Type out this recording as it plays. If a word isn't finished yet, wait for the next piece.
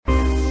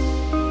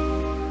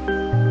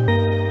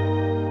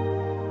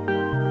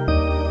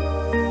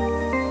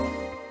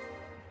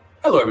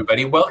Hello,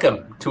 everybody.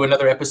 Welcome to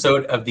another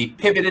episode of the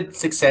Pivoted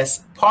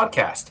Success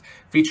Podcast,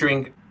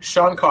 featuring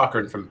Sean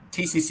Cochran from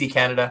TCC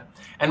Canada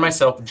and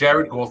myself,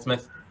 Jared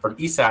Goldsmith from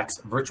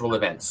ESAC's Virtual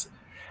Events.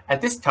 At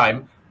this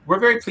time, we're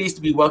very pleased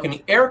to be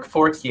welcoming Eric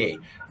Fortier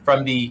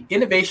from the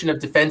Innovation of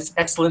Defense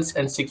Excellence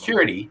and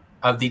Security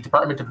of the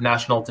Department of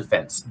National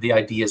Defense, the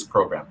IDEAS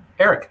program.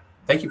 Eric,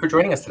 thank you for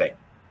joining us today.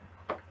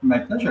 My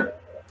pleasure.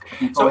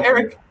 So,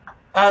 Eric,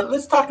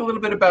 let's talk a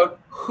little bit about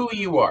who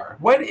you are.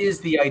 What is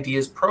the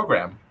IDEAS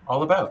program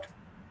all about?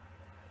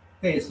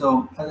 Okay,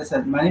 so as I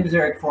said, my name is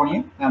Eric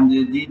Fortier. I'm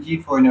the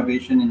DG for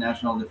Innovation in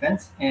National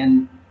Defense,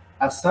 and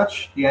as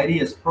such, the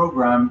IDEAS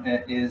program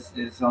is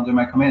under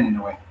my command in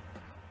a way.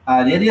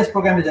 The IDEAS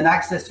program is an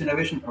access to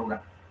innovation program.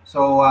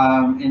 So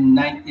in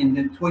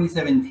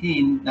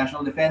 2017,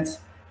 National Defense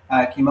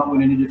came up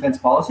with a new defense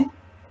policy,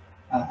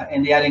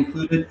 and they had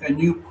included a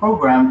new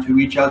program to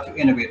reach out to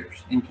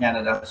innovators in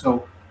Canada.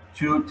 So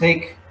to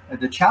take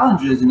the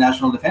challenges in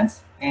national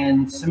defense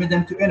and submit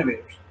them to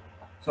innovators.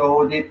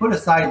 So they put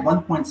aside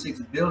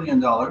 $1.6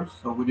 billion, so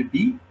would it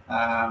be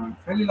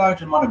fairly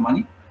large amount of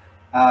money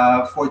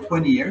for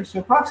 20 years, so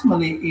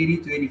approximately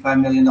 $80 to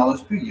 $85 million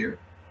per year,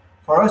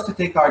 for us to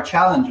take our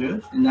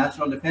challenges in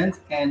national defense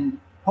and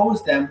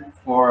pose them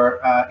for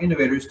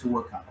innovators to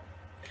work on.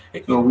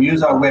 So we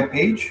use our web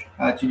page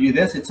to do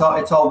this. It's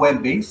all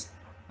web based,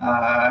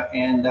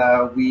 and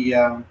we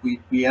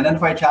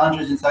identify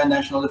challenges inside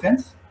national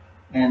defense,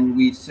 and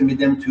we submit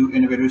them to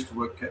innovators to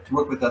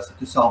work with us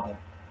to solve them.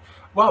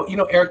 Well,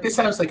 Eric, this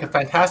sounds like a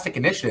fantastic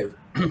initiative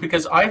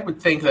because I would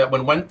think that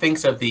when one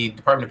thinks of the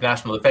Department of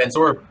National Defense,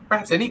 or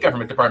perhaps any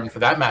government department for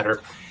that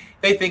matter,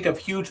 they think of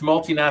huge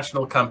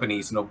multinational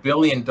companies,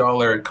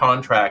 billion-dollar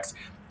contracts.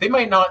 They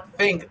might not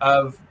think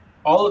of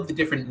all of the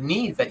different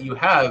needs that you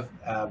have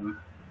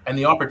and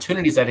the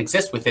opportunities that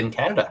exist within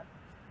Canada.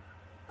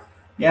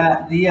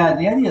 Yeah, the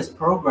IDEAS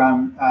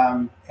program,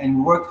 and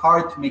we worked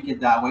hard to make it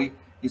that way,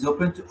 is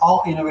open to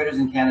all innovators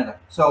in Canada.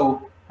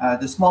 So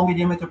the small,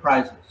 medium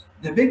enterprises.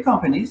 The big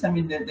companies,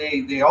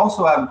 they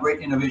also have great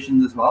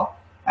innovations as well.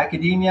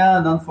 Academia,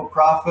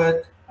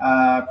 non-for-profit,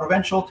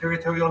 provincial,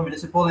 territorial,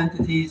 municipal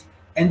entities,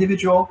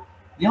 individual.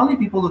 The only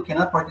people who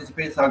cannot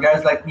participate are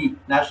guys like me,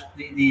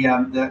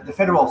 the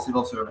federal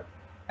civil servant.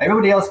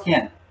 Everybody else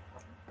can.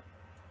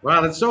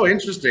 Wow, that's so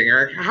interesting,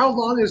 Eric. How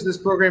long has this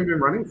program been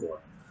running for?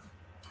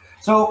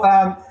 So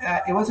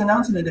it was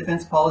announced in the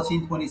defense policy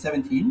in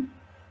 2017.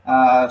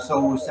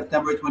 So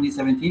September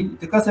 2017.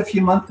 It took us a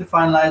few months to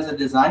finalize the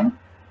design,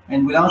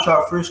 and we launched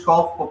our first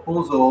call for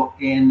proposal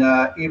in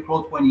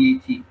April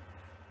 2018.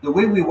 The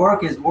way we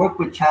work is work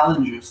with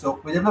challengers. So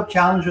we develop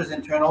challenges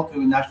internal to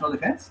national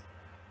defense,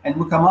 and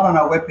we come out on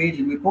our webpage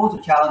and we pose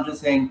the challenges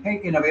saying, hey,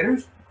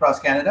 innovators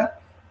across Canada,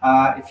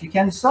 if you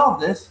can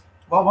solve this,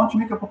 well, why don't you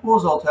make a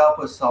proposal to help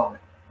us solve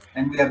it?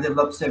 And we have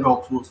developed several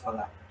tools for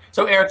that.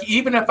 So, Eric,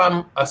 even if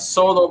I'm a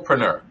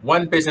solopreneur,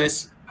 one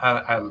business,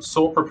 I'm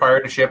sole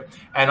proprietorship,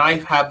 and I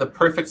have the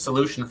perfect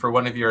solution for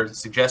one of your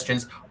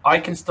suggestions, I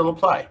can still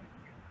apply.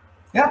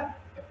 Yeah,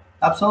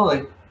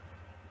 absolutely.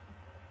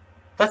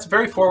 That's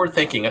very forward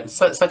thinking. It's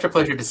such a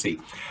pleasure to see.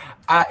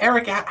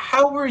 Eric,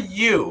 how were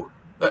you?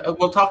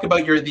 We'll talk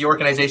about the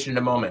organization in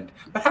a moment,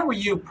 but how were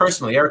you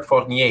personally, Eric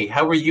Fortier,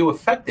 how were you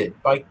affected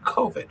by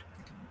COVID?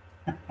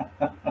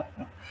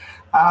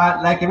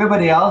 Like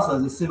everybody else,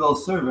 as a civil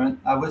servant,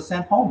 I was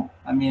sent home.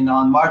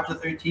 On March the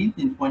 13th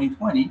in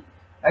 2020,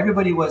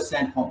 everybody was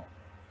sent home.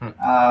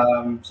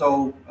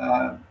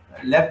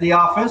 Left the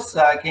office,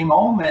 came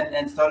home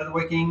and started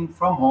working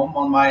from home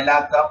on my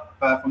laptop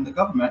from the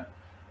government.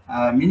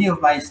 Many of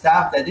my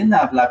staff that didn't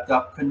have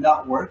laptop could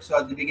not work. So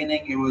at the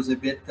beginning, it was a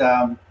bit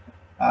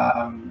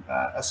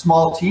a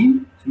small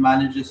team to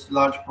manage this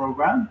large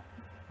program.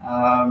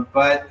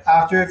 But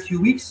after a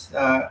few weeks,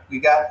 we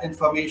got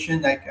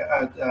information like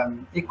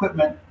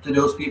equipment to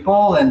those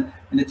people, and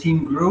the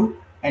team grew.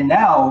 And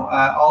now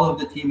all of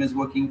the team is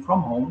working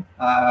from home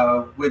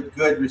with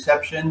good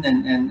reception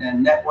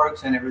and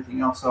networks and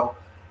everything else. So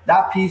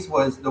that piece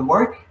was the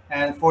work.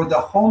 And for the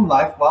home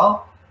life,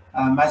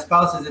 my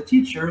spouse is a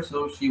teacher,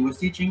 so she was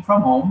teaching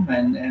from home.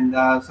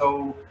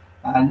 So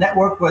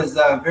network was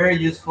very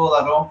useful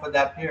at home for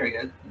that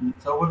period. And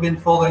so we've been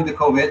following the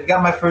COVID.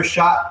 Got my first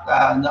shot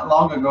not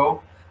long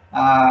ago.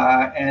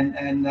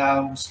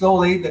 And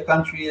slowly the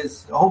country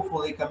is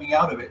hopefully coming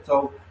out of it.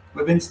 So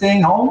we've been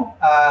staying home,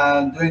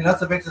 doing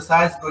lots of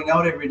exercise, going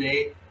out every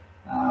day,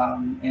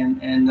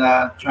 and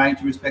trying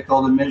to respect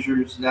all the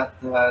measures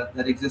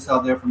that exist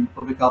out there from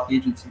public health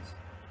agencies.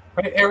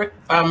 Right, Eric,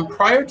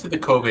 prior to the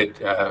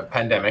COVID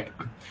pandemic,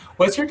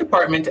 was your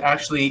department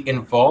actually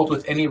involved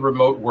with any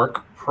remote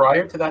work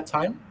prior to that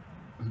time?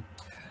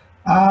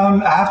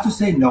 I have to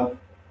say no.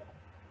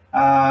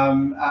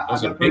 It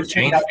was a big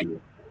change for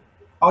you.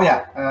 Oh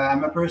yeah,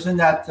 I'm a person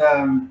that,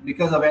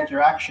 because of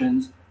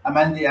interactions, I'm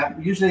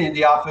usually in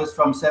the office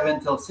from 7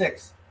 till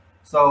 6.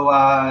 So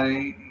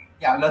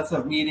lots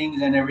of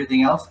meetings and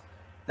everything else.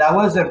 That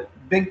was a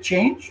big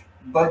change,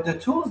 but the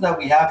tools that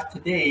we have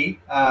today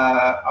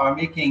are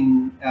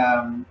making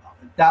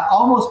that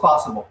almost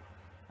possible.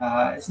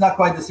 It's not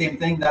quite the same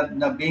thing,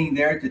 not being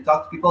there to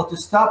talk to people, to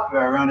stop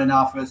around an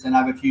office and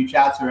have a few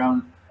chats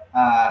around,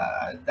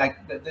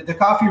 like the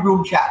coffee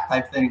room chat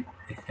type thing.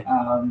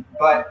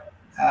 But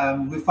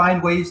we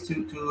find ways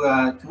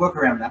to work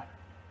around that.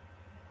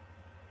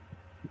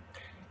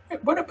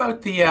 What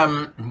about the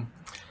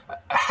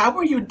how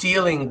are you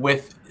dealing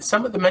with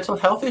some of the mental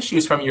health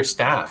issues from your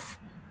staff?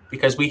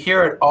 Because we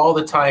hear it all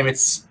the time.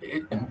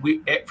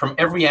 From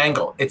every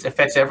angle. It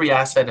affects every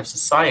asset of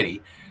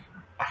society.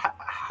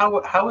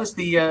 How is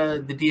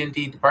the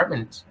D&D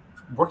department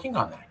working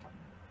on that?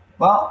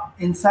 Well,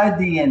 inside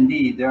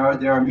D&D, there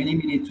are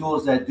many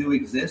tools that do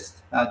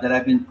exist that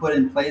have been put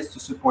in place to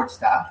support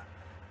staff.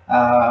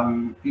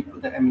 People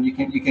that,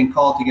 you can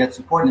call to get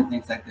support and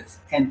things like this.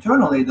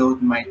 Internally, though,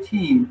 my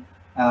team,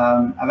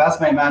 I've asked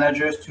my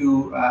managers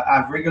to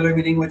have regular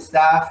meeting with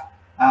staff,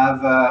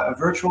 have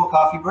virtual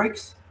coffee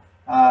breaks.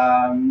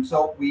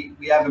 So we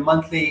have a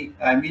monthly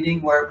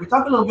meeting where we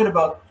talk a little bit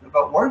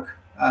about work.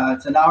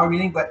 It's an hour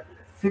meeting, but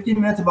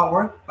 15 minutes about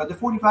work. But the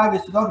 45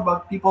 is to talk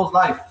about people's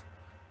life.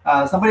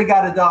 Somebody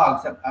got a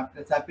dog.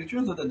 Let's have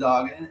pictures of the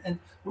dog, and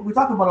we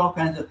talk about all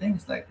kinds of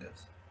things like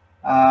this.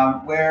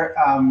 Where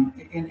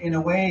in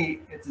a way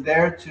it's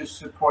there to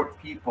support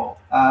people.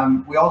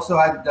 We also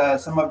had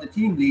some of the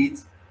team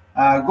leads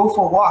go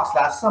for walks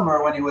last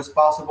summer when it was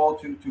possible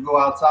to go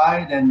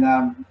outside,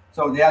 and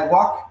so they had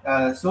walk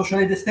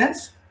socially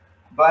distanced,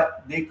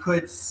 but they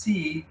could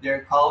see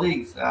their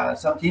colleagues.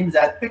 Some teams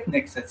had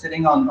picnics,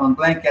 sitting on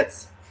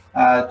blankets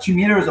 2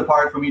 meters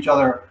apart from each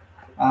other,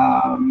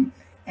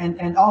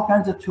 and all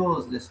kinds of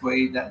tools this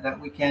way that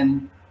we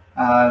can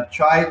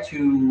try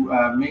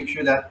to make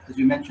sure that, as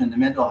you mentioned, the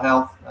mental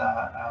health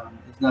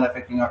is not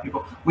affecting our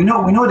people. We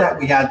know that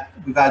we've had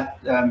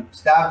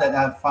staff that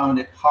have found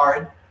it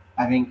hard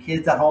having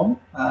kids at home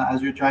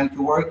as you're trying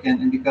to work,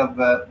 and because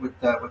with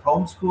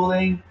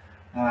homeschooling,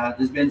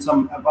 there's been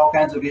all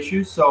kinds of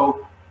issues.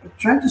 So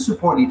trying to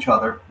support each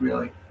other,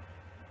 really.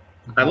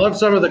 I love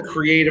some of the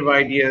creative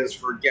ideas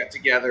for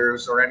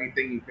get-togethers or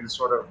anything you can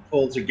sort of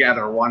pull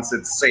together once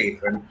it's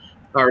safe, and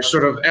our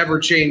sort of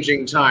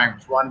ever-changing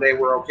times. One day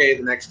we're okay,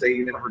 the next day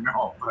you never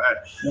know.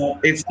 But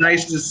it's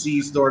nice to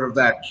see sort of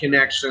that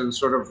connection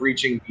sort of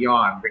reaching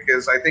beyond,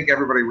 because I think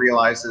everybody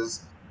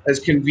realizes, as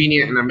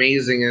convenient and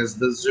amazing as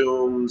the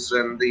Zooms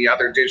and the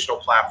other digital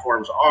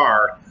platforms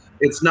are,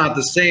 it's not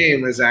the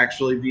same as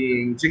actually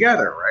being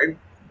together, right?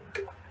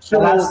 So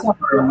last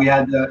summer we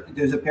had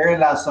there's a period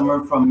last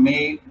summer from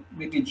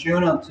maybe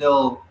June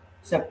until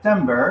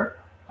September,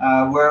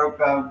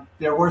 where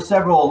there were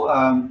several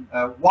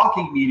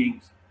walking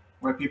meetings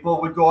where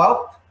people would go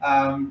out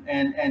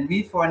and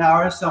meet for an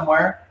hour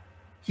somewhere,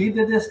 keep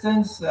the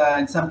distance,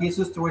 in some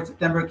cases towards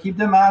September, keep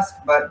the mask,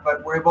 but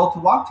we're able to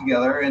walk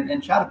together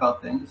and chat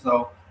about things.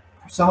 So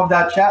some of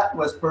that chat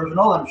was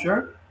personal, I'm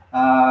sure,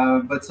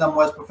 but some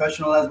was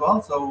professional as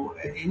well. So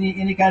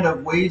any kind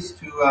of ways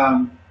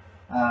to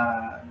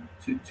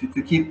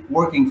keep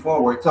working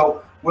forward.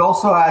 So we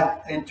also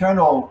had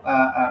internal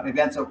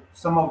events. So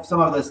some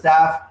of the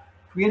staff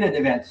created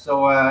events.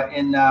 So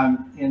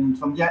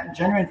from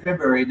January and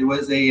February, there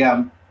was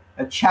a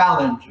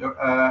challenge. You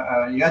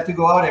had to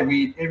go out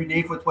every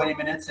day for 20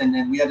 minutes, and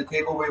then we had a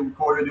table where we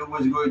recorded who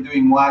was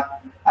doing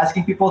what,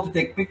 asking people to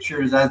take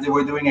pictures as they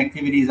were doing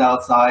activities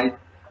outside.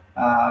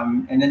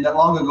 And then not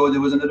long ago,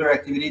 there was another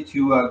activity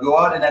to go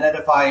out and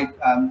identify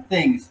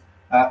things.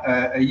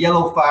 A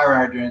yellow fire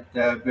hydrant,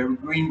 a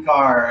green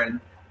car, and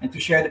to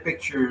share the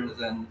pictures,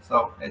 and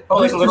so.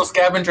 Like a little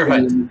scavenger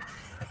hunt.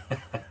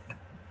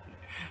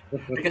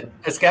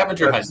 A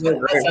scavenger hunt.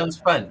 That sounds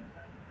fun.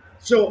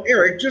 So,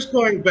 Eric, just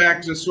going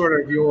back to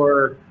sort of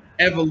your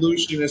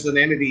evolution as an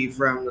entity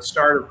from the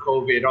start of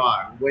COVID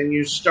on, when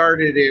you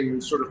started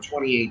in sort of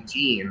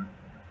 2018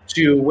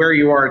 to where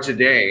you are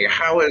today,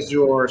 how has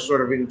your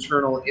sort of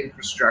internal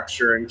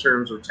infrastructure in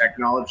terms of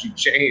technology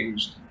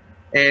changed?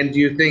 And do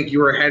you think you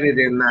were headed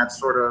in that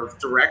sort of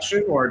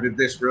direction, or did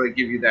this really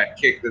give you that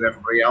kick that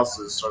everybody else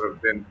has sort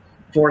of been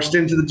forced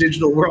into the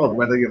digital world,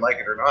 whether you like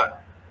it or not?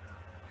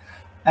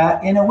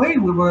 In a way,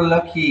 we were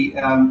lucky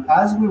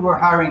as we were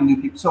hiring new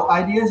people. So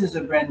Ideas is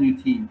a brand new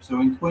team. So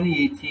in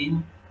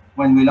 2018,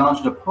 when we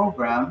launched the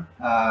program,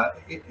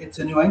 it's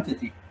a new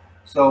entity.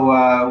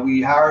 So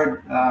we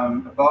hired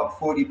about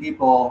 40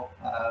 people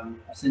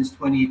since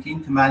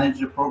 2018 to manage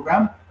the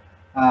program.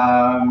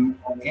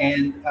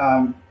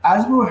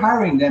 As we were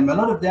hiring them, a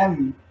lot of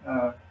them,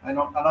 I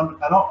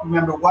don't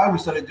remember why we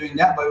started doing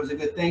that, but it was a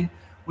good thing.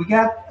 We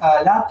got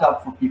a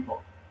laptop for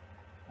people.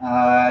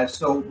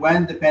 So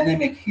when the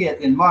pandemic hit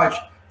in March,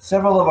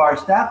 several of our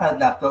staff had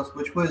laptops,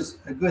 which was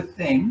a good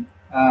thing.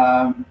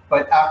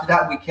 But after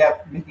that, we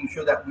kept making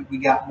sure that we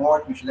got more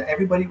to make sure that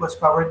everybody was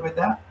covered with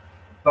that.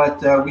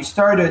 But we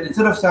started,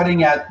 instead of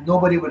starting at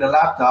nobody with a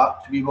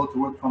laptop to be able to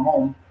work from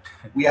home,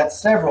 we had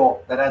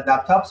several that had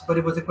laptops, but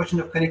it was a question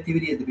of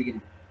connectivity at the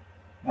beginning.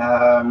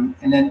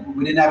 And then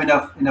we didn't have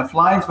enough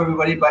lines for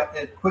everybody, but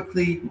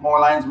quickly more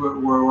lines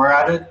were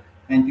added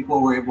and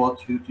people were able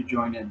to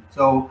join in.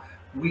 So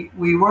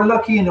we were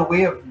lucky in a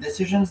way of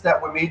decisions that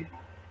were made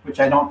which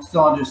I don't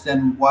still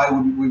understand why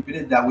we did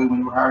it that way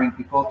when we're hiring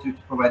people to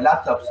provide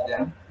laptops to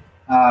them.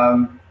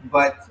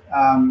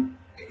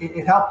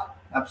 It helped,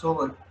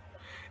 absolutely.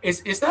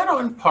 Is that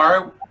on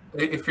par,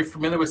 if you're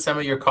familiar with some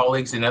of your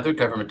colleagues in other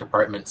government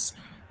departments,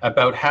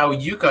 about how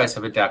you guys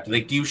have adapted?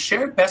 Like, do you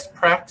share best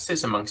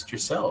practices amongst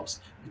yourselves?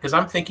 Because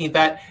I'm thinking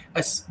that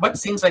what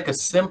seems like a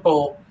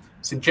simple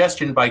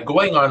suggestion by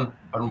going on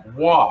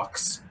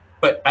walks,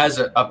 but as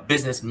a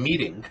business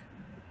meeting,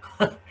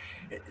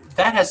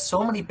 that has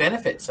so many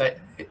benefits.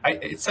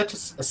 It's such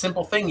a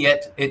simple thing,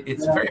 yet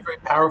it's very, very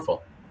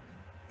powerful.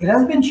 It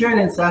has been shared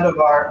inside of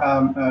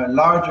our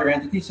larger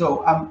entity.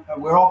 So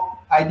we're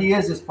all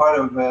Ideas is part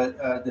of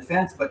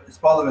Defense, but it's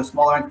part of a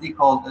smaller entity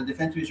called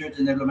Defense Research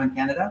and Development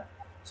Canada.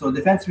 So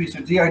Defense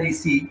Research,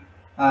 DRDC,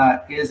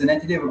 is an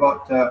entity of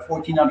about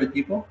 1,400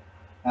 people.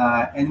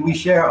 And we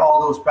share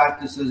all those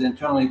practices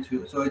internally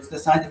too. So it's the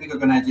Scientific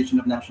Organization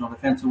of National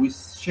Defense. So we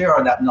share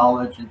all that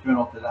knowledge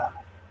internal to that.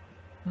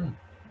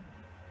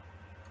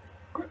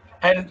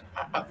 And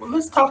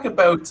let's talk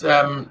about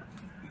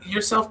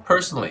yourself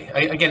personally.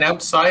 Again,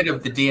 outside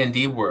of the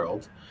D&D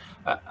world,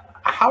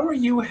 how are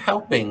you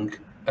helping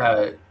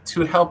to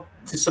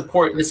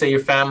support, let's say,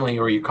 your family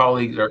or your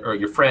colleagues or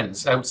your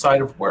friends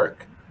outside of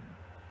work?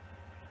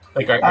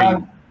 Like, are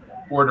you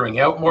ordering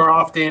out more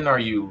often? Are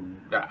you?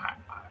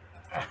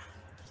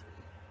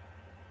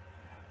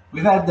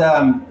 We've had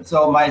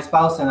so my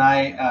spouse and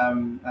I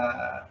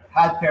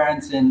had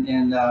parents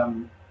in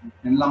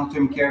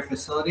long-term care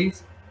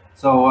facilities.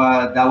 So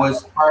that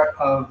was part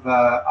of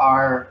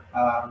our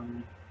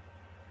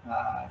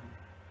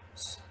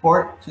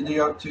support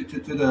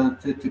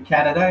to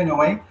Canada in a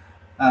way.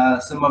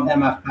 Some of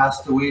them have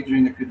passed away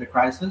during the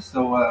crisis.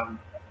 So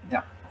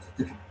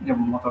we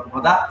won't talk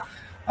about that.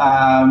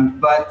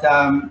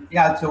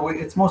 So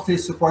it's mostly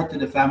support to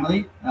the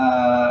family,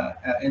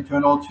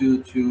 internal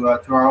to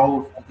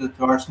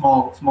our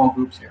small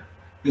groups here,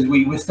 because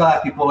we still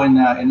have people in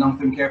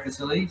long-term care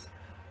facilities,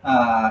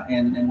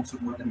 and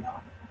support them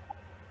now.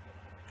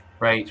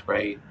 Right.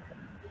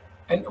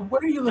 And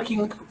what are you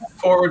looking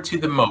forward to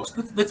the most?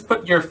 Let's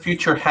put your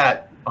future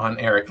hat on,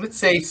 Eric. Let's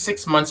say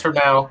 6 months from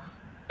now,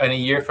 and a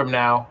year from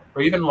now,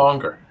 or even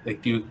longer.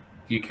 Like, do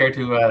you care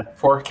to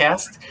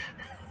forecast?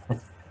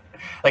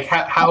 Like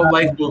how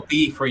life will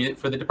be for you,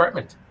 for the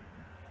department?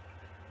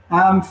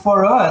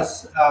 For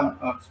us,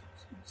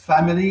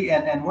 family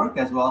and work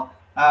as well.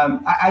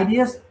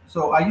 Ideas.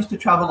 So I used to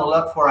travel a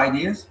lot for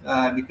ideas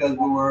because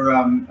we were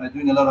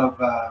doing a lot of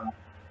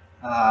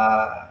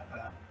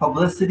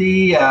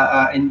publicity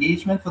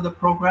engagement for the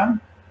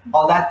program.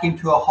 All that came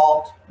to a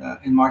halt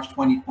in March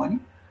 2020.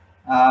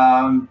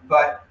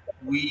 But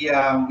we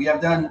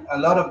have done a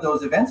lot of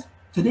those events.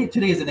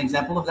 Today is an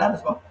example of that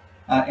as well,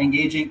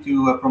 engaging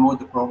to promote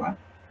the program.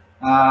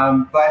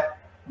 But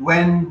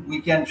when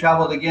we can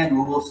travel again,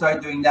 we will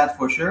start doing that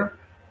for sure.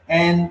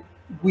 And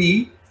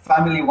we,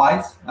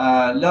 family-wise,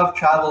 love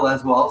travel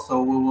as well.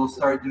 So we will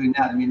start doing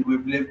that. I mean,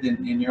 we've lived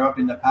in Europe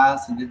in the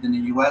past and lived in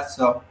the US.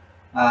 So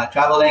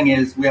traveling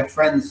we have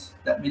friends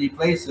at many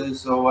places.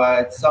 So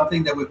it's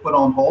something that we've put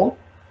on hold.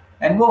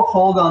 And we'll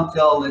hold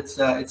until it's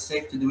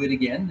safe to do it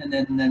again. And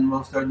then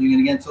we'll start doing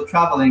it again. So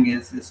traveling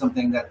is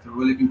something that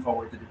we're looking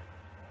forward to do.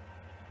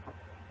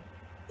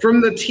 From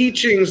the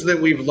teachings that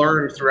we've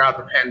learned throughout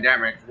the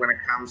pandemic when it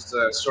comes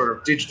to sort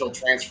of digital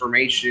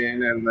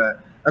transformation and the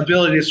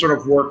ability to sort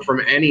of work from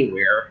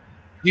anywhere,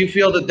 do you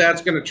feel that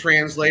that's going to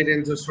translate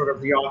into sort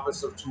of the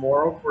office of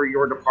tomorrow for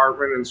your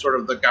department and sort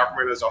of the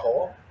government as a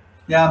whole?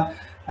 Yeah,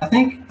 I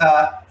think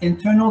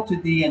internal to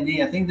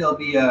D&D, I think there'll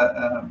be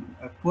a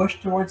push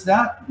towards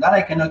that. That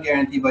I cannot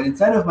guarantee, but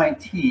inside of my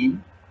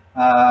team,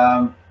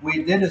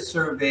 we did a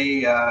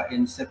survey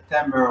in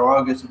September or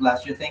August of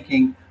last year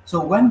thinking,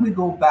 so when we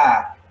go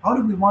back, how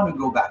do we want to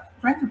go back?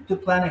 Trying to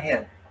plan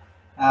ahead.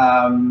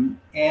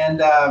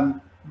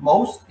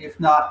 Most, if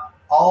not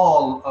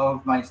all,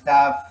 of my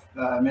staff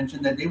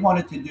mentioned that they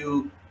wanted to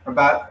do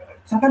about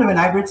some kind of an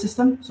hybrid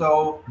system.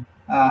 So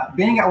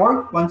being at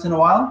work once in a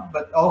while,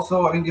 but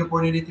also having the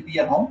opportunity to be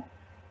at home.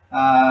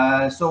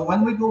 So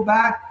when we go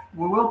back,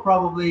 we will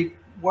probably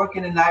work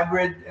in an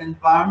hybrid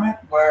environment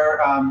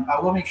where I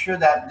will make sure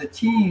that the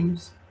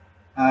teams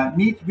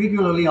meet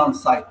regularly on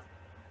site.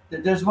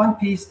 There's one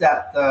piece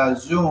that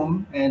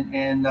Zoom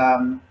and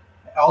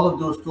all of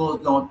those tools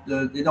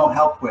don't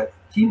help with: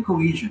 team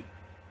cohesion.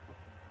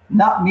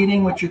 Not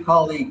meeting with your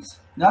colleagues,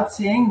 not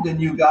seeing the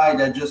new guy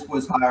that just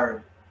was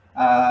hired.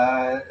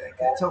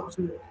 So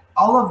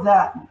all of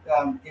that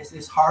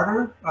is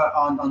harder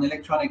on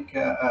electronic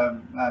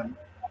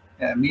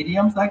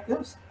mediums like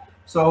this.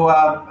 So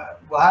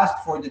we'll ask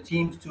for the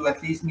teams to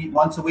at least meet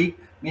once a week.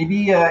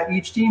 Maybe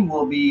each team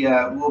will be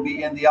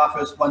in the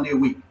office 1 day a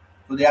week.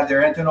 So they have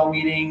their internal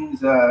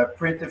meetings,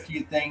 print a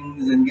few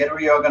things, and get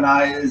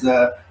reorganized.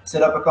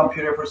 Set up a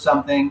computer for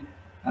something.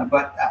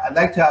 But I'd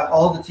like to have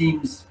all the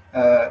teams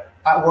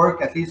at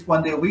work at least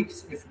 1 day a week.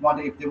 If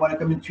they want to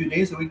come in 2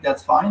 days a week,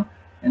 that's fine,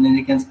 and then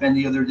they can spend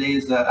the other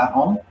days at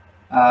home.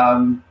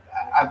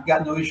 I've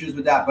got no issues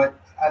with that, but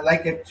I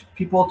like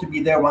people to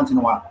be there once in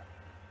a while.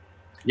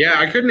 Yeah,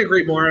 I couldn't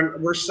agree more.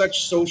 And we're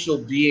such social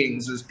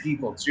beings as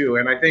people too.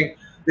 And I think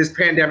this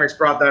pandemic's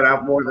brought that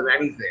out more than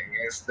anything,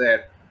 is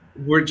that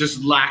we're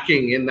just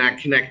lacking in that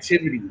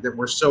connectivity that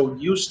we're so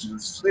used to.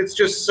 It's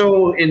just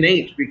so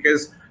innate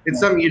because it's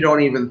something you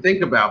don't even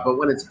think about. But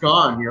when it's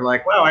gone, you're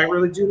like, wow, I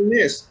really do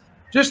miss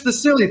just the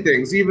silly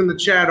things, even the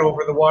chat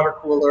over the water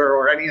cooler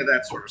or any of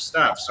that sort of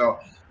stuff. So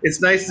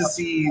it's nice to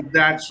see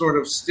that sort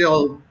of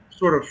still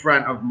sort of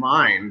front of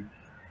mind.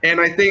 And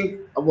I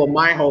think, well,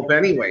 my hope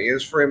anyway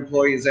is for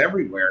employees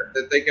everywhere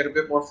that they get a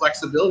bit more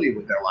flexibility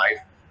with their life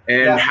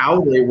and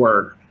how they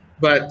work.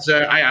 But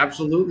I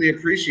absolutely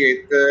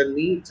appreciate the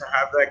need to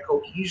have that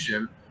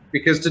cohesion,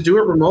 because to do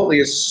it remotely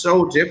is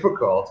so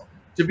difficult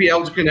to be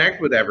able to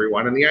connect with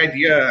everyone. And the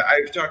idea,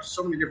 I've talked to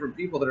so many different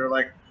people that are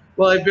like,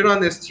 well, I've been on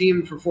this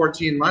team for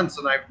 14 months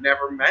and I've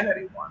never met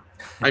anyone.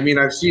 I mean,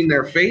 I've seen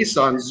their face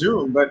on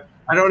Zoom, but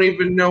I don't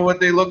even know what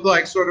they look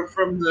like sort of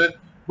from the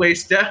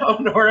waist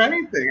down or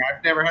anything.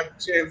 I've never had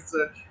the chance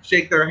to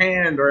shake their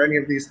hand or any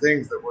of these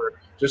things that were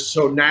just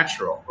so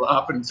natural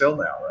up until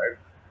now, right?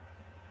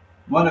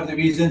 One of the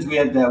reasons we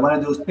had one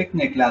of those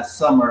picnic last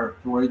summer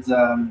towards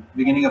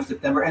beginning of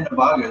September, end of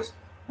August,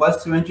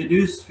 was to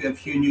introduce a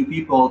few new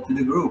people to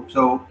the group.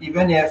 So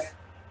even if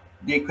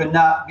they could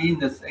not be in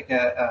this, like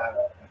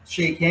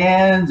shake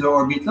hands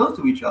or be close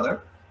to each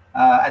other,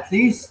 at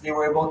least they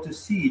were able to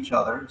see each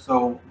other.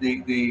 So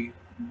we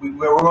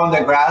were on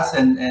the grass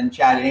and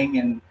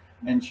chatting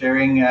and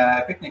sharing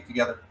a picnic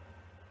together.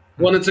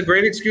 Well, it's a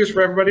great excuse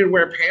for everybody to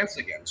wear pants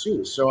again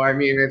too. So I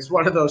mean, it's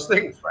one of those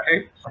things,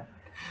 right?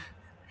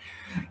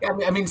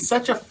 I mean,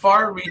 such a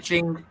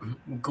far-reaching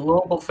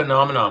global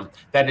phenomenon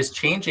that is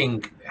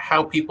changing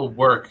how people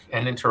work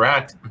and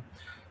interact.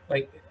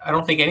 Like, I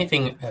don't think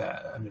anything,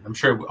 I mean, I'm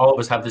sure all of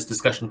us have this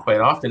discussion quite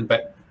often,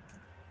 but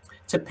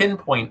to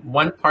pinpoint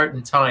one part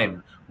in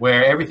time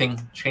where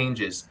everything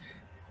changes,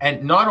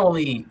 and not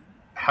only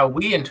how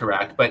we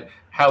interact, but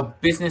how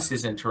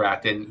businesses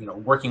interact and, you know,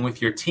 working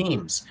with your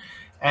teams.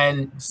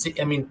 And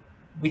I mean,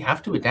 we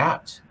have to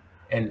adapt,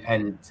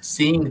 and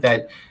seeing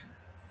that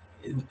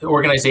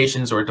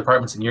organizations or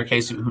departments, in your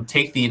case, who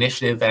take the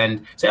initiative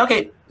and say,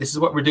 okay, this is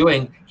what we're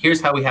doing,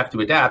 here's how we have to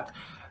adapt,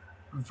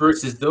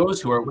 versus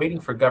those who are waiting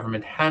for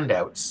government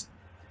handouts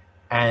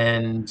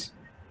and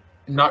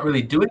not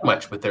really doing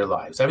much with their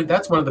lives. I mean,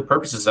 that's one of the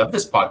purposes of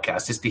this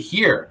podcast, is to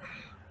hear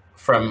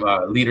from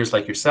leaders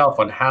like yourself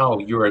on how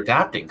you're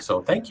adapting.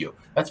 So thank you.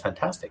 That's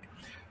fantastic.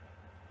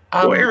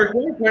 Well, Eric,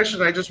 one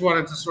question I just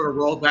wanted to sort of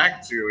roll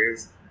back to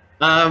is,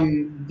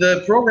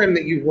 the program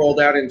that you rolled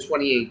out in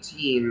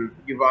 2018,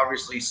 you've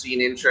obviously seen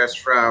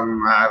interest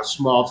from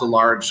small to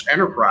large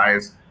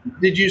enterprise.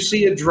 Did you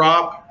see a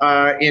drop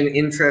in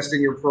interest in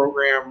your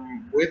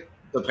program with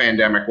the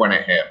pandemic when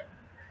it hit?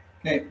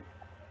 Okay,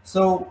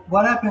 so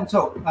what happened?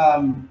 So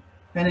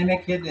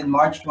pandemic hit in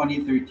March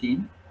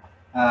 2013.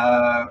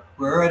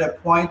 We're at a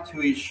point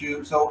to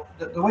issue. So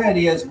the way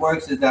IDEAS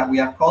works is that we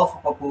have calls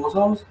for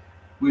proposals.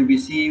 We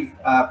receive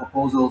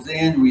proposals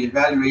in, we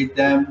evaluate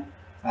them,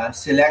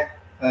 select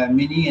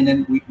many, and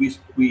then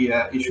we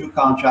issue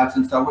contracts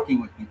and start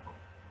working with people.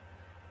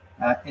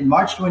 In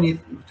March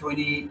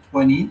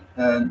 2020,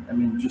 I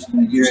mean, just a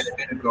year and a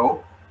bit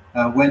ago,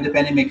 when the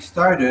pandemic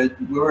started,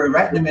 we were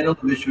right in the middle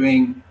of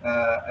issuing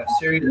a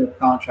series of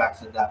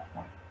contracts at that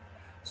point.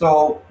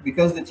 So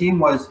because the team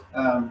was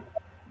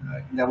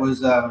that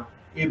was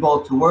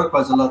able to work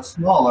was a lot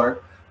smaller,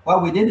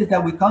 what we did is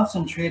that we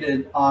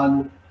concentrated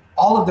on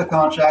all of the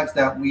contracts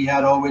that we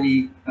had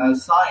already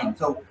signed.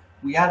 So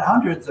we had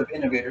hundreds of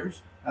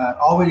innovators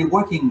already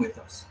working with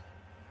us.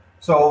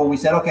 So we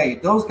said, okay,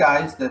 those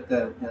guys,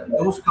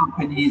 those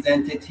companies,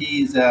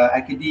 entities,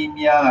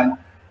 academia, and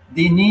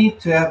they need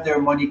to have their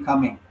money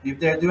coming. If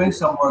they're doing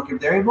some work, if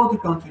they're able to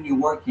continue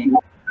working,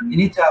 you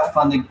need to have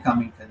funding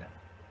coming to them.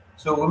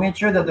 So we made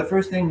sure that the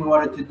first thing we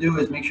wanted to do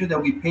is make sure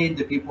that we paid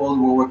the people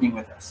who were working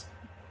with us.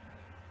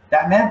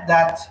 That meant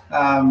that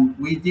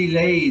we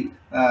delayed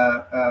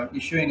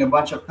issuing a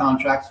bunch of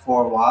contracts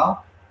for a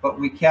while, but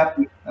we kept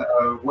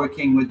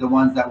working with the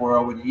ones that were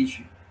already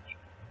issued.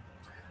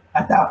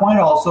 At that point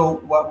also,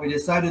 what we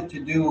decided to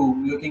do,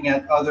 looking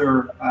at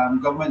other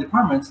government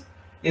departments,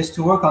 is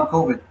to work on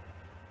COVID.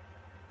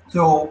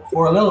 So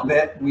for a little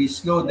bit, we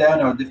slowed down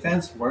our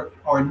defense work,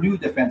 our new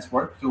defense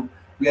work. So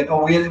we had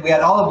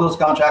all of those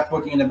contracts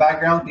working in the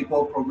background,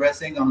 people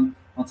progressing on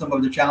some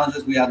of the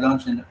challenges we had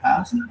launched in the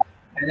past.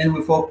 And then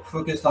we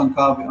focused on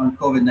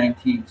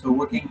COVID-19. So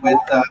working with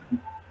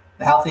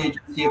the Health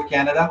Agency of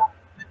Canada,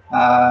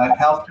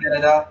 Health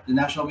Canada, the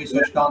National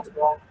Research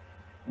Council,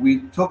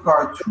 we took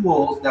our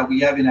tools that we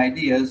have in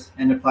IDEAS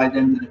and applied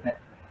them to the pandemic.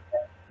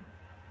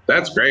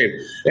 That's great.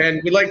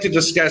 And we like to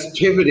discuss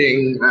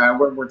pivoting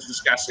when we're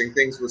discussing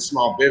things with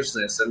small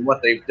business and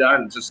what they've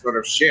done to sort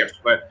of shift.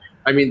 But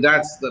I mean,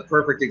 that's the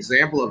perfect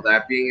example of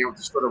that, being able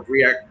to sort of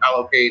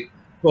reallocate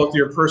both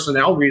your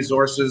personnel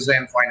resources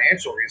and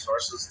financial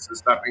resources to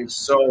something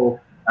so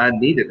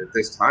needed at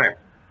this time.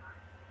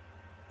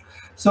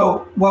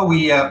 So what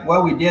we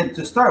did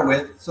to start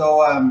with,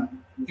 so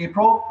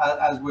April,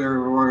 as we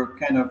were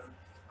kind of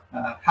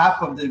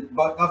half of the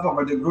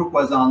group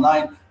was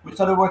online. We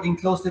started working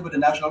closely with the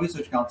National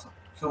Research Council.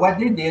 So what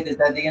they did is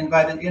that they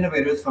invited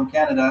innovators from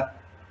Canada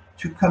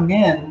to come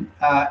in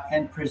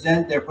and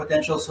present their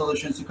potential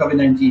solutions to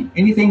COVID-19.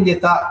 Anything they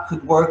thought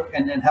could work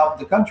and help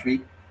the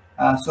country.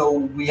 So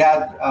we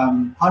had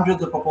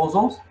hundreds of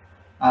proposals,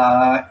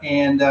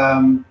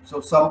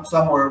 so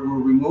some were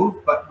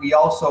removed, but we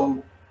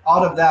also,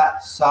 out of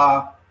that,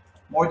 saw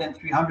more than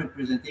 300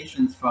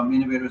 presentations from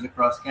innovators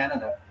across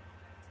Canada.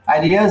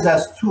 Ideas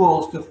as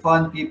tools to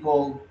fund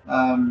people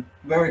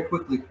very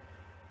quickly.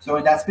 So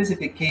in that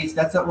specific case,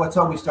 that's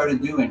what we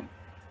started doing.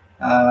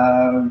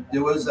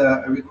 There was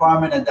a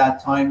requirement at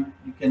that time.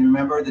 You can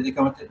remember the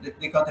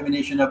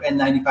decontamination of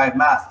N95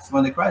 masks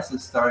when the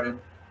crisis started.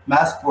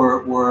 Masks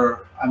were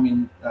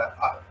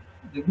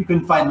we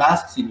couldn't find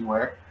masks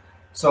anywhere.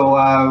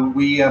 So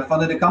we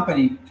funded a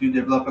company to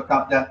develop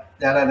that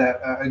had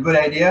a good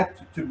idea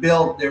to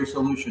build their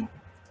solution.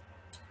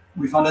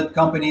 We funded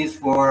companies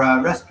for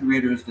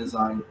respirators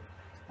design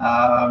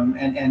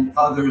and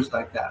others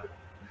like that.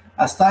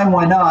 As time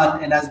went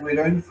on, and as we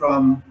learned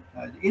from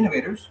the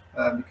innovators,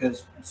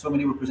 because so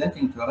many were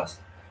presenting to us,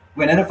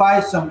 we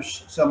identified some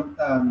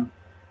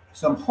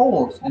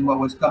holes in what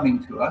was coming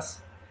to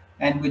us,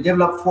 and we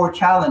developed 4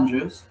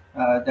 challenges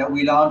that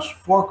we launched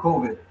for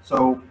COVID.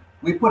 So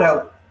we put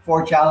out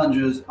 4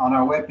 challenges on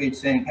our webpage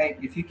saying, hey,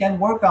 if you can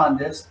work on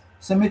this,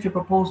 submit your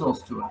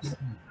proposals to us.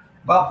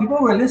 Well, people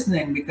were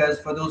listening because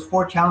for those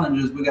 4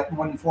 challenges, we got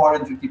more than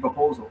 450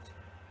 proposals.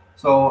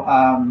 So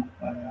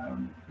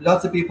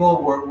lots of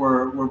people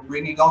were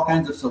bringing all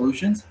kinds of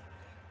solutions.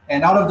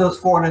 And out of those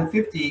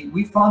 450,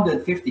 we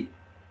funded 50,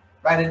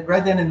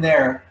 right then and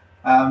there.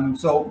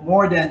 So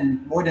more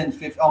than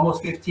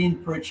almost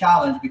 15 per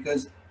challenge,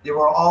 because they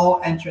were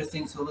all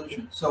interesting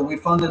solutions. So we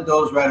funded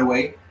those right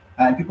away.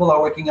 And people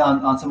are working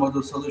on some of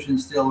those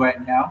solutions still right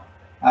now.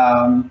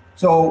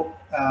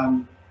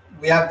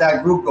 We have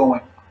that group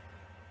going.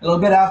 A little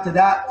bit after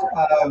that,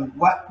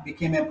 what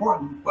became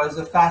important was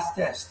the fast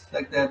test,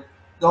 like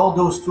all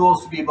those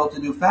tools to be able to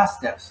do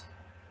fast tests.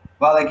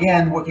 Well,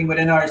 again, working with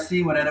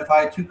NRC, we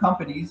identified 2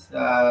 companies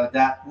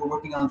that were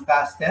working on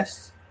fast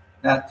tests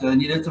that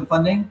needed some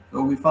funding,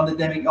 so we funded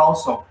them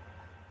also.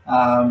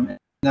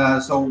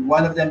 So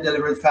one of them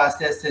delivered fast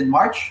tests in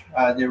March.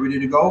 They're ready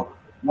to go.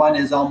 One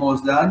is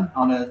almost done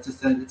it's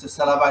a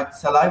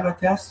saliva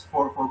test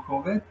for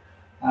COVID.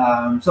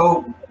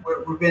 So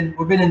we've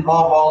been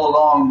involved all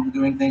along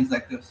doing things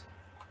like this.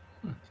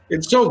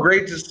 It's so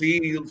great to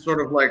see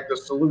sort of like the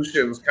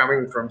solutions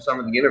coming from some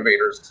of the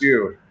innovators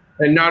too.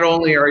 And not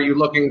only are you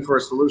looking for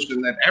a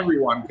solution that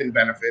everyone can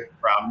benefit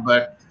from,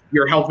 but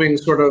you're helping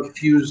sort of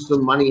fuse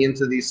some money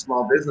into these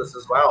small businesses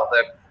as well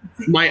that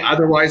might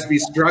otherwise be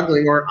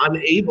struggling or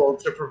unable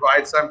to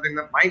provide something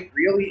that might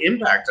really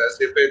impact us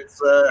if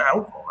it's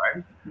helpful,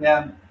 right?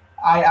 Yeah.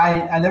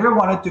 I never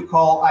wanted to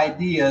call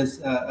ideas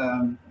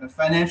a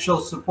financial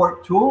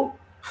support tool,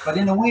 but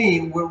in a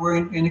way, we're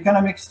an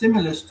economic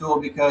stimulus tool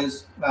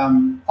because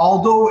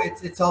although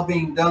it's all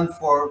being done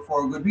for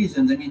good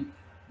reasons. I mean,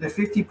 the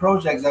 50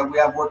 projects that we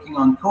have working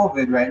on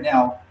COVID right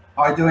now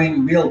are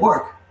doing real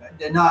work.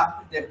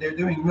 They're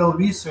doing real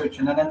research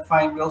and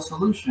identifying real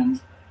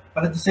solutions,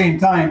 but at the same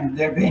time,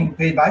 they're being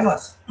paid by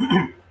us.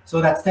 So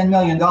that's $10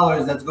 million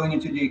that's going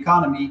into the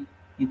economy,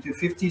 into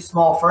 50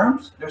 small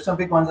firms. There's some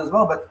big ones as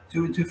well, but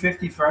to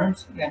 50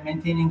 firms and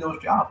maintaining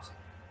those jobs.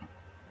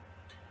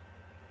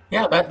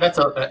 Yeah, that's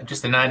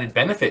just an added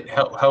benefit,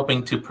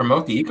 helping to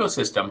promote the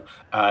ecosystem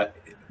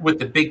with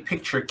the big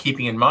picture,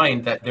 keeping in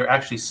mind that they're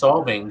actually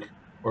solving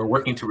or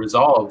working to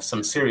resolve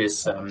some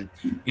serious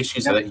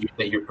issues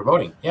that you're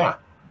promoting. Yeah,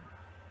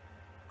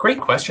 great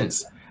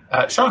questions.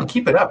 Sean,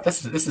 keep it up.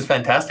 This is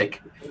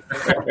fantastic.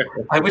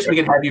 I wish we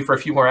could have you for a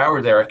few more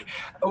hours, Eric.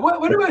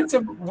 What about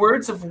some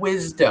words of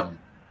wisdom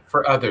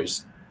for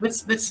others?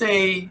 Let's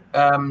say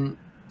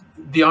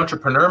the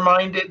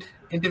entrepreneur-minded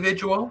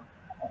individual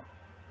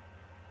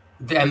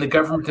and the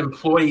government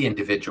employee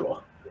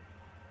individual.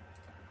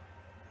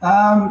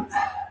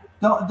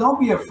 Don't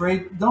be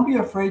afraid. Don't be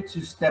afraid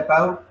to step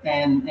out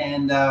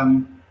and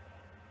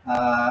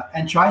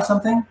try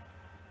something.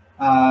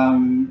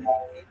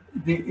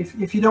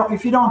 If you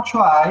don't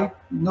try,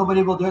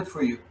 nobody will do it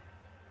for you.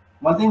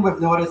 One thing we've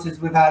noticed is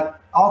we've had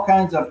all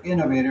kinds of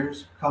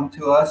innovators come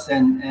to us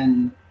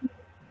and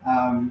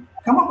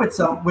come up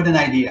with an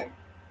idea,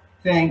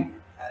 saying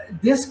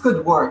this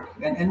could work,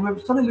 and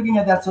we've started looking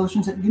at that solution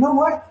and said, you know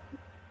what,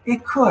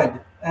 it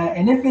could,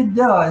 and if it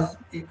does,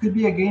 it could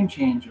be a game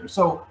changer.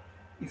 So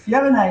if you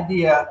have an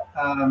idea,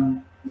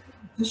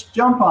 just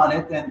jump on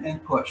it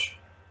and push.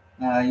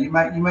 You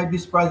might be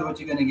surprised at what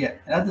you're going to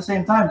get, and at the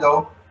same time,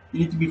 though, you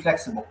need to be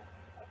flexible.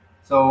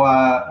 So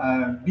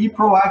be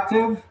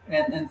proactive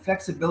and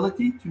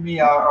flexibility, to me,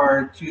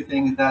 are 2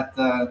 things that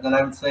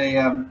I would say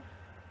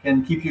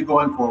can keep you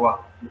going for a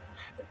while.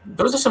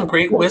 Those are some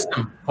great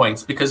wisdom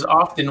points, because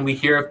often we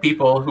hear of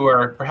people who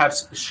are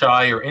perhaps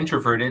shy or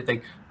introverted,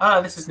 think,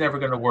 this is never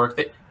going to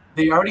work.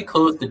 They already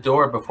closed the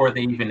door before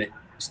they even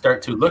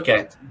start to look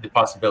at the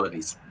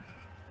possibilities.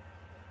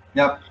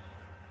 Yep.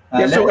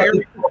 So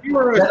Eric, if you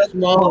were a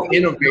small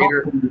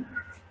innovator.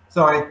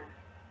 Sorry.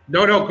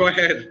 No, go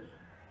ahead.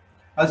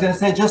 I was going to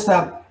say, just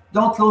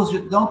don't close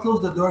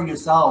the door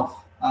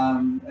yourself.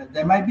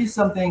 There might be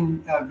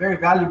something very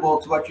valuable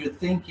to what you're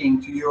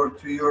thinking, to your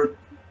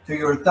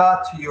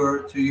thought, to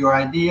your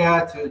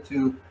idea,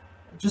 to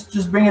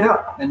just bring it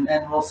up, and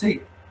we'll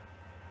see.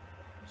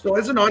 So,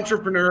 as an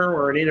entrepreneur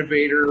or an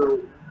innovator,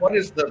 what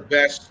is the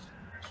best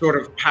sort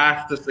of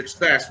path to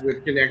success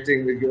with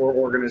connecting with your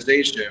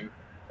organization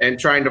and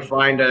trying to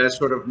find a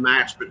sort of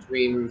match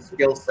between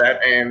skill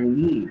set and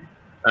need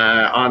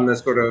on the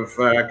sort of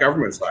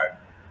government side?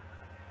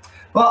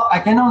 Well, I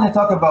can only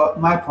talk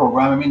about my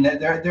program. I mean,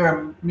 there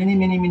are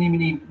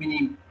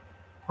many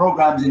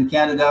programs in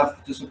Canada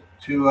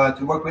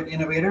to work with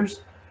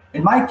innovators.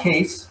 In my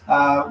case,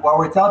 what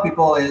we tell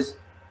people is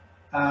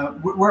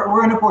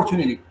we're an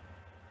opportunity.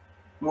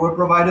 We were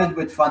provided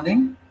with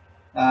funding.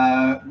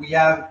 We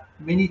have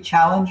many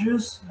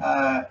challenges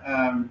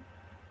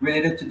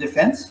related to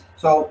defense.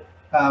 So,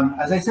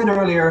 as I said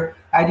earlier,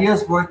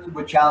 ideas work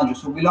with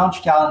challenges. So we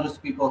launch challenges to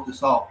people to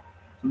solve.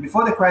 So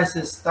before the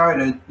crisis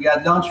started, we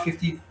had launched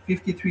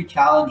 53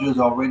 challenges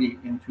already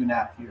in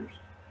 2.5 years.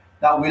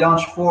 Now we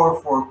launched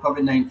 4 for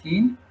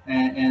COVID-19,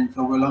 and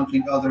so we're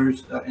launching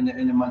others in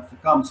the months to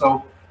come.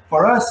 So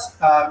for us,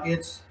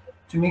 it's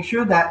to make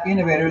sure that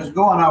innovators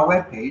go on our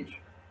webpage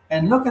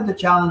and look at the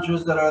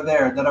challenges that are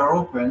there, that are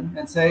open,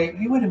 and say,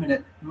 hey, wait a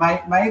minute,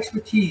 my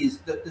expertise,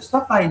 the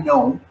stuff I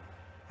know,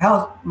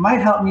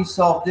 might help me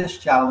solve this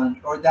challenge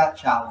or that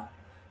challenge.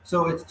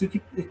 So it's to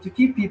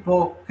keep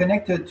people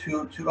connected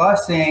to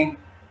us, saying,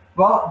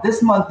 well,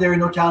 this month there are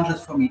no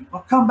challenges for me.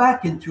 Well, come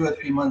back in 2 or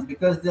 3 months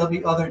because there'll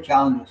be other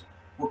challenges.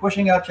 We're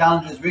pushing out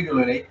challenges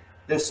regularly.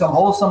 There's some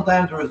holes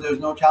sometimes where there's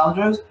no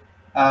challenges.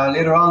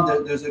 Later on,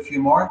 there's a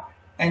few more.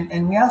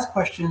 And we ask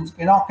questions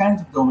in all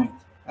kinds of domains.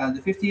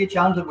 The 58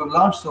 challenges that we've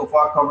launched so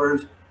far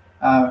covers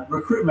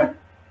recruitment,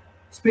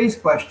 space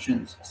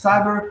questions,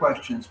 cyber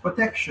questions,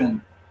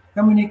 protection,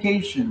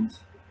 communications,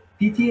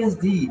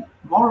 PTSD,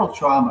 moral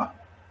trauma,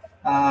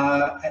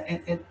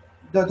 and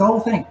the whole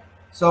thing.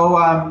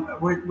 So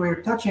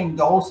we're touching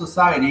the whole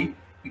society,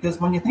 because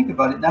when you think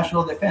about it,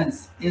 national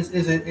defense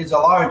is a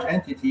large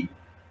entity.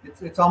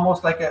 It's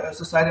almost like a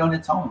society on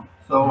its own.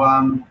 So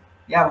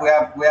we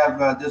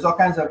have there's all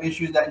kinds of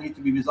issues that need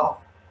to be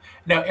resolved.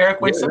 Now, Eric,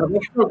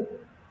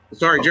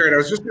 sorry, Jared, I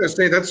was just going to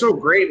say that's so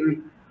great.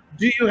 And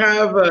do you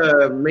have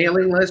a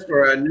mailing list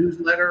or a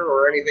newsletter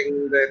or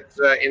anything that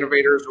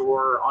innovators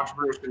or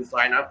entrepreneurs can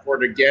sign up for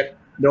to get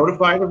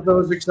notified of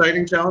those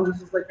exciting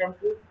challenges as they come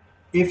through?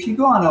 If you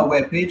go on our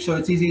webpage, so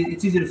it's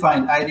easy to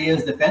find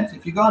Ideas Defense.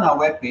 If you go on our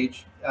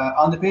webpage,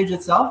 on the page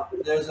itself,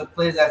 there's a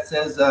place that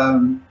says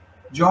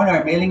join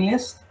our mailing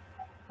list,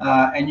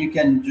 and you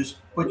can just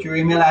put your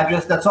email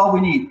address. That's all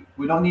we need.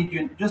 We don't need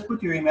you. Just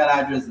put your email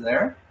address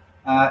there,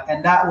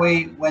 and that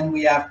way, when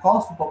we have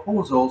calls for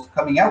proposals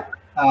coming out,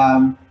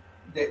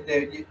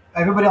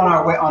 everybody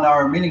on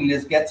our mailing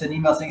list gets an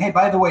email saying, "Hey,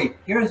 by the way,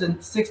 here's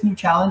 6 new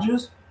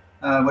challenges.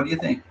 What do you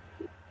think?"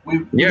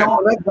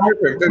 That's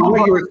perfect. And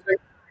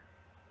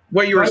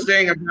what you were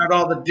saying about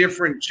all the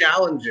different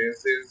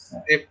challenges is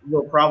it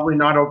will probably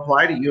not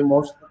apply to you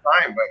most of the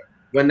time, but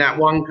when that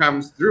one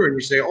comes through and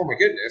you say, "Oh my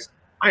goodness,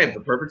 I have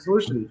the perfect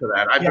solution for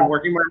that. I've been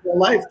working my whole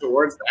life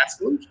towards that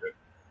solution,"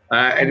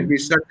 and it'd be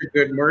such a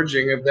good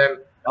merging of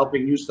them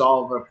helping you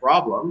solve a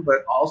problem,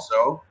 but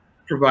also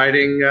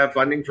providing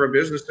funding for a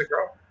business to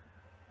grow.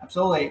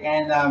 Absolutely.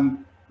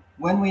 And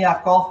when we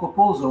have calls for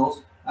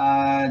proposals,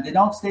 they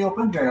don't stay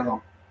open very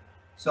long.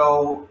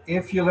 So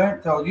if you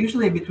learn, so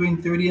usually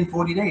between 30 and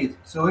 40 days.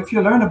 So if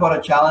you learn about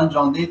a challenge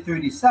on day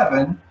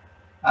 37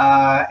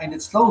 and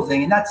it's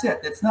closing, and that's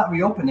it, it's not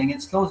reopening,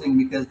 it's closing,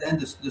 because then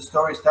the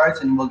story starts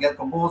and we'll get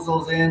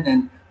proposals in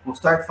and we'll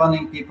start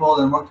funding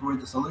people and work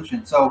towards the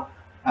solution. So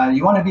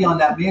you want to be on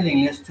that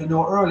mailing list to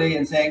know early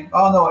and saying,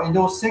 oh no, in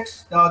those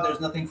 6, no,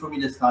 there's nothing for me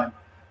this time.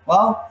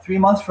 Well, 3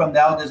 months from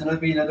now, there's going to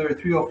be another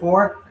 3 or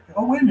 4.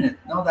 Oh, wait a minute.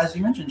 No, as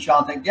you mentioned,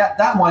 Sean, think, yeah,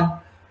 that one,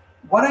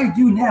 what I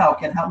do now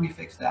can help me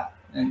fix that.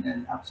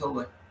 And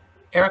absolutely.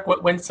 Eric,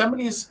 when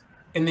somebody's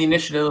in the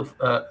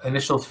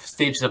initial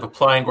stages of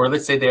applying, or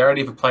let's say they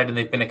already have applied and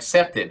they've been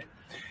accepted,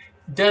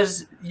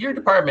 does your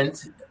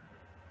department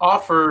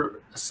offer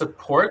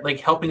support, like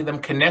helping them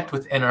connect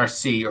with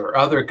NRC or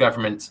other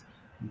government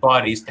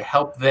bodies to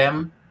help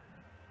them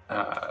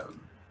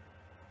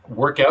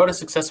work out a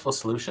successful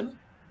solution?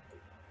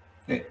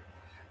 Okay.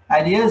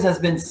 Ideas has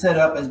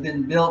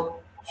been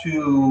built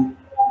to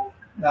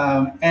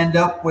end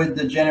up with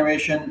the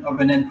generation of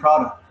an end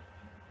product.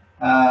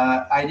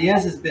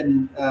 Ideas has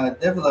been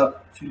developed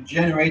to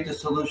generate the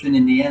solution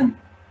in the end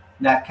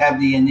that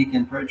CAPD&D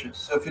can purchase.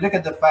 So if you look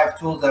at the 5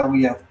 tools that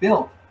we have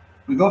built,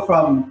 we go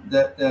from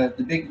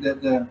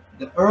the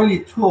early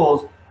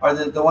tools are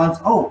the ones,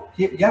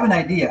 you have an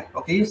idea,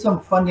 okay, here's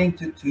some funding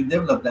to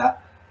develop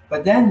that,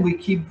 but then we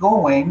keep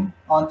going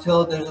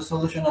until there's a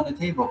solution on the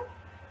table.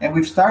 And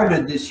we've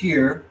started this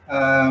year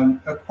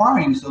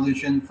acquiring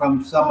solution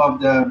from some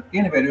of the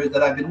innovators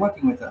that have been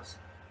working with us,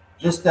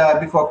 just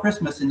before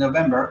Christmas in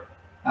November,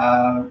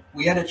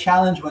 we had a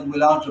challenge when we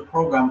launched a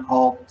program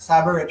called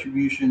Cyber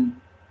Retribution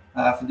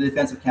for the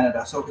Defense of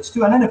Canada. So it's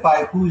to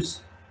identify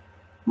who's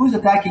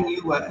attacking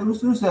you,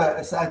 who's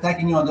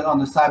attacking you on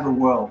the cyber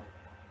world,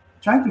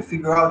 trying to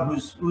figure out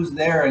who's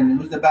there and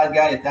who's the bad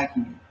guy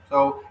attacking you.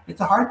 So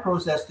it's a hard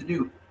process to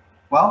do.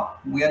 Well,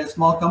 we had a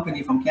small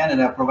company from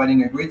Canada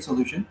providing a great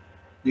solution.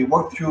 They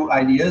worked through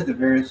ideas, the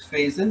various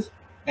phases,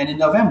 and in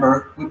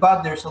November we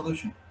bought their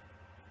solution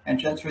and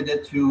transferred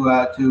it to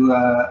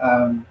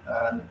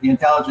the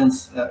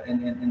intelligence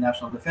in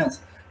national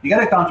defense. You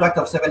got a contract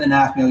of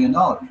 $7.5 million.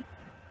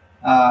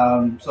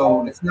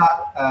 So it's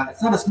not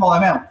a small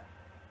amount.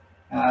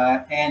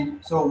 And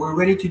so we're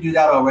ready to do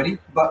that already,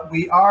 but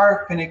we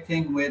are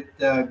connecting with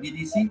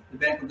BDC, the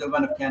Bank of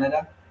Development of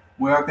Canada.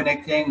 We are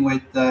connecting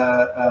with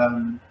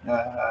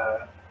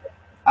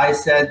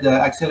ICED,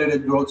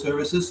 Accelerated Growth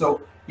Services.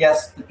 So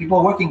yes, the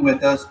people working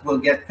with us will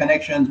get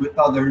connections with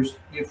others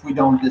if we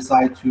don't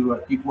decide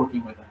to keep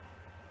working with them.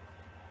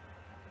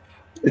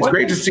 It's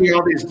great to see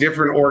all these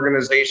different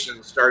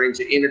organizations starting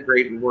to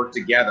integrate and work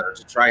together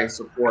to try and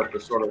support the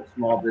sort of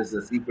small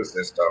business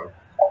ecosystem.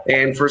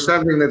 And for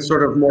something that's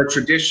sort of more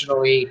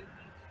traditionally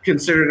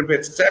considered a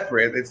bit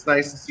separate, it's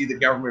nice to see the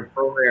government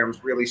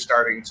programs really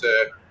starting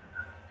to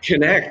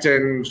connect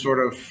and sort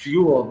of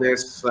fuel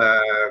this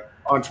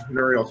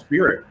entrepreneurial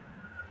spirit.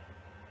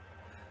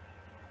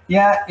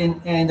 Yeah,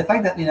 and the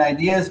fact that in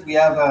Ideas we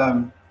have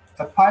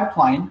a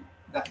pipeline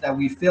that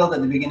we filled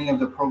at the beginning of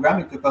the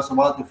program. It took us a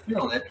while to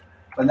fill it,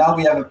 but now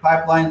we have a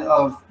pipeline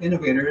of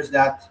innovators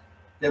that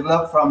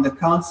develop from the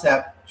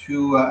concept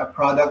to a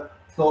product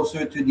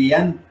closer to the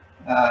end,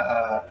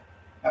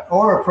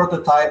 or a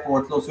prototype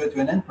or closer to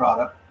an end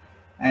product.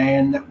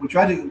 And we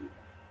try to,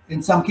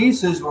 in some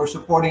cases, we're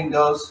supporting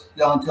those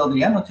until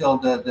the end,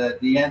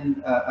 the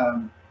end,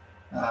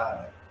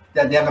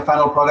 that they have a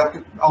final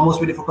product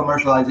almost ready for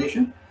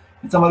commercialization.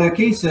 In some other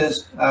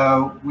cases,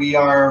 we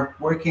are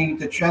working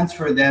to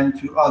transfer them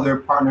to other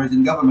partners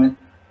in government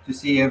to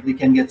see if they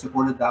can get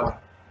supported that way.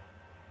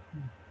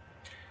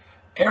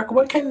 Eric,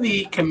 what can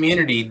the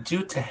community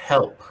do to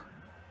help?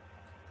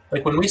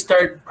 Like when we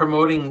start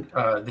promoting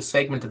the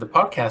segment of the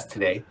podcast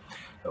today,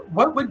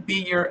 what would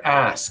be your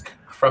ask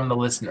from the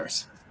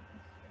listeners?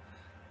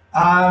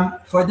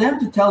 For them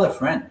to tell a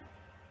friend.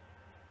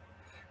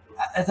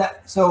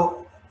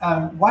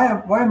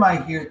 Why am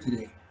I here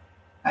today?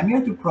 I'm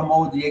here to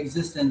promote the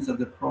existence of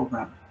the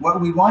program.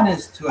 What we want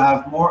is to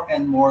have more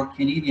and more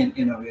Canadian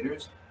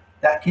innovators,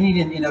 that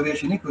Canadian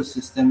innovation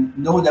ecosystem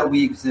know that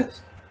we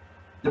exist.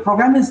 The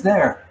program is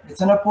there. It's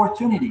an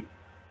opportunity.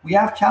 We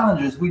have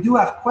challenges. We do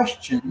have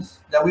questions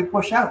that we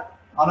push out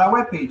on our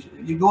webpage.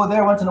 You go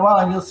there once in a while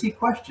and you'll see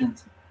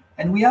questions.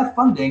 And we have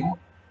funding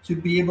to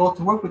be able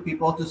to work with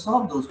people to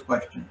solve those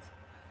questions.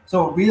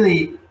 So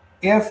really,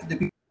 if the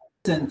people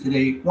listen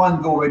today,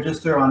 one, go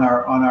register on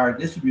our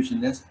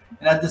distribution list,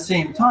 and at the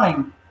same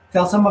time,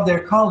 tell some of their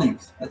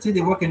colleagues. Let's say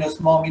they work in a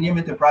small, medium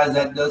enterprise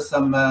that does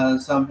some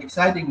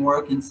exciting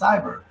work in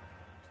cyber.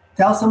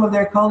 Tell some of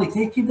their colleagues,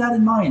 hey, keep that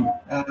in mind.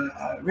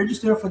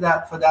 Register for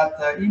that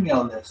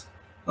email list.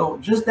 So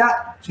just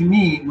that, to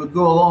me, would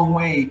go a long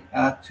way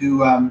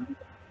to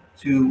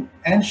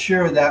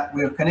ensure that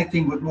we're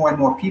connecting with more and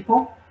more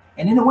people.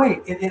 And in a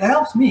way, it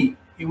helps me.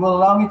 It will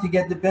allow me to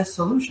get the best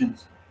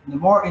solutions. The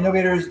more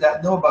innovators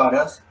that know about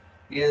us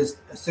is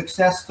a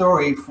success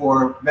story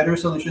for better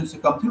solutions to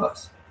come to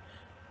us.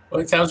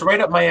 Well, it sounds right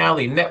up my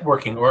alley,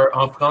 networking, or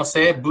en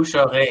français, bouche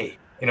à oreille,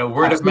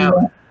 word of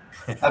mouth.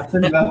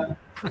 Absolutely.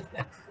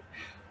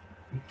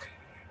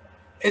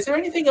 Is there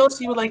anything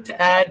else you would like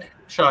to add,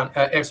 Sean?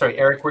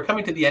 Eric, we're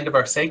coming to the end of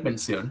our segment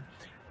soon.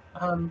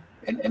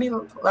 Any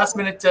last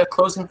minute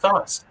closing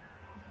thoughts?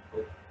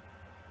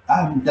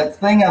 That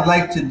thing I'd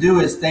like to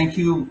do is thank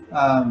you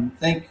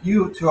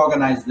to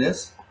organize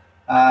this.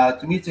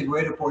 To me, it's a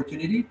great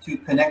opportunity to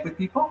connect with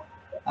people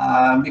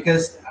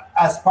because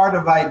as part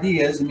of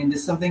Ideas, this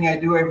is something I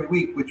do every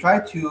week. We try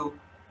to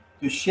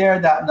share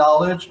that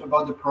knowledge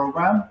about the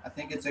program. I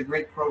think it's a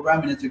great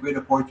program and it's a great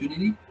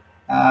opportunity.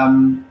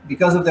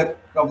 Because of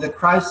the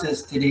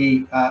crisis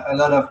today, a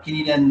lot of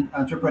Canadian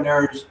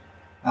entrepreneurs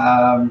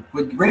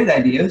with great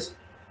ideas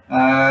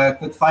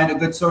could find a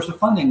good source of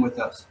funding with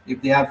us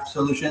if they have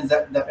solutions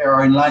that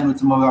are in line with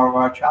some of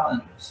our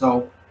challenges.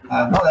 So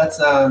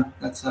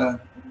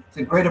it's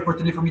a great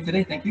opportunity for me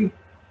today. Thank you.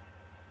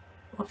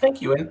 Well,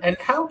 thank you. And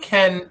how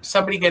can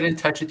somebody get in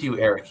touch with you,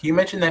 Eric? You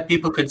mentioned that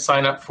people could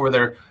sign up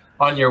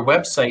on your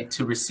website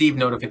to receive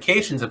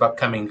notifications of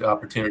upcoming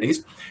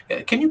opportunities.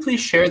 Can you please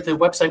share the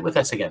website with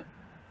us again?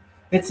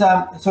 It's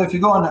so if you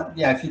go on,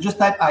 if you just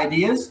type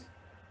Ideas.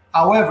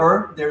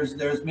 However,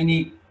 there's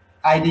many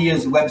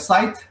Ideas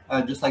website,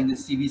 just like the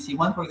CBC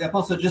one, for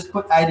example. So just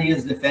put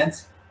Ideas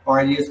Defense or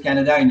Ideas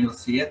Canada, and you'll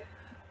see it.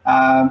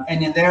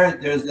 And in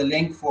there's a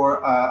link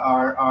for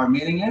our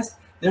mailing list.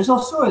 There's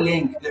also a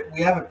link that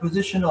we have a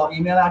positional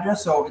email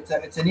address. So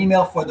it's an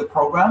email for the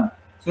program.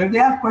 So if they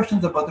have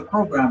questions about the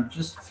program,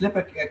 just flip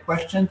a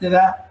question to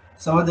that.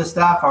 some of the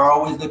staff are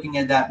always looking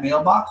at that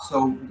mailbox,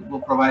 so we'll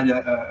provide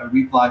a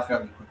reply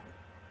fairly quickly.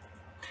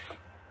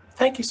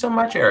 Thank you so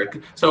much,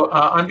 Eric. So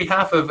on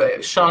behalf of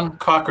Sean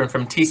Cochran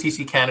from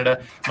TCC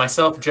Canada,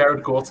 myself,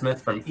 Jared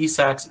Goldsmith from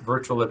ESAC's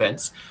Virtual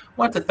Events, I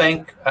want to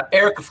thank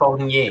Eric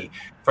Fournier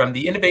from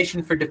the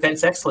Innovation for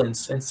Defense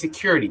Excellence and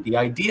Security, the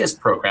IDEAS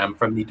program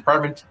from the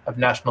Department of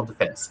National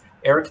Defense.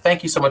 Eric,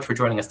 thank you so much for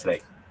joining us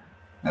today.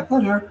 My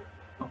pleasure.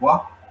 Au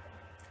revoir.